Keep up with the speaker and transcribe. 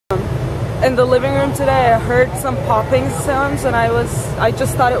in the living room today, I heard some popping sounds, and I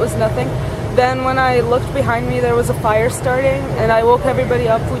just thought it was nothing. Then when I looked behind me, there was a fire starting, and I woke everybody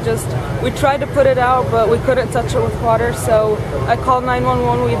up. We tried to put it out, but we couldn't touch it with water, so I called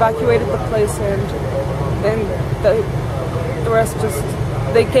 911, we evacuated the place, and the rest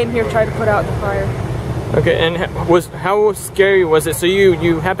they came here, tried to put out the fire. Okay, and how scary was it? So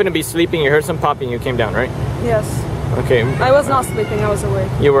you happened to be sleeping, you heard some popping, you came down, right? Yes. Okay. I was not sleeping, I was awake.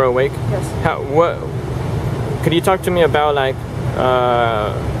 You were awake? Yes. Could you talk to me about like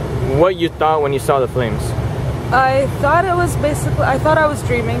what you thought when you saw the flames? I thought it was I thought I was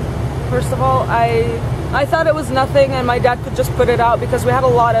dreaming. First of all, I thought it was nothing and my dad could just put it out because we had a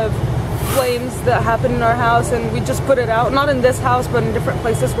lot of flames that happened in our house, and we just put it out. Not in this house, but in different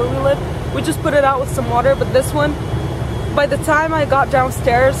places where we live. We just put it out with some water, but this one, by the time I got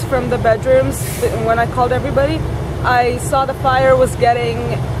downstairs from the bedrooms, when I called everybody, I saw the fire was getting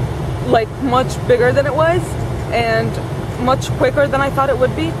like much bigger than it was and much quicker than I thought it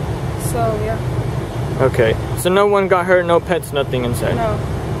would be. So yeah. Okay, so no one got hurt, no pets, nothing inside? No.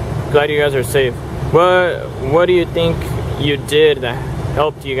 Glad you guys are safe. What do you think you did that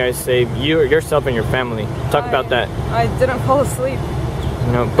helped you guys save yourself and your family? Talk about that. I didn't fall asleep.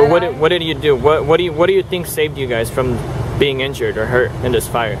 No, but what did you do? What do you think saved you guys from being injured or hurt in this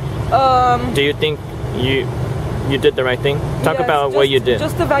fire? Do you think you did the right thing? Talk about what you did.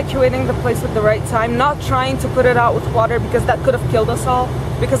 Just evacuating the place at the right time, not trying to put it out with water because that could have killed us all,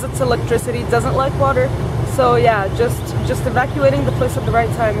 because it's electricity, it doesn't like water. So yeah, just evacuating the place at the right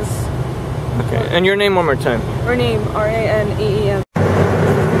time is... Okay, and your name one more time. Raneem, R-A-N-E-E-M.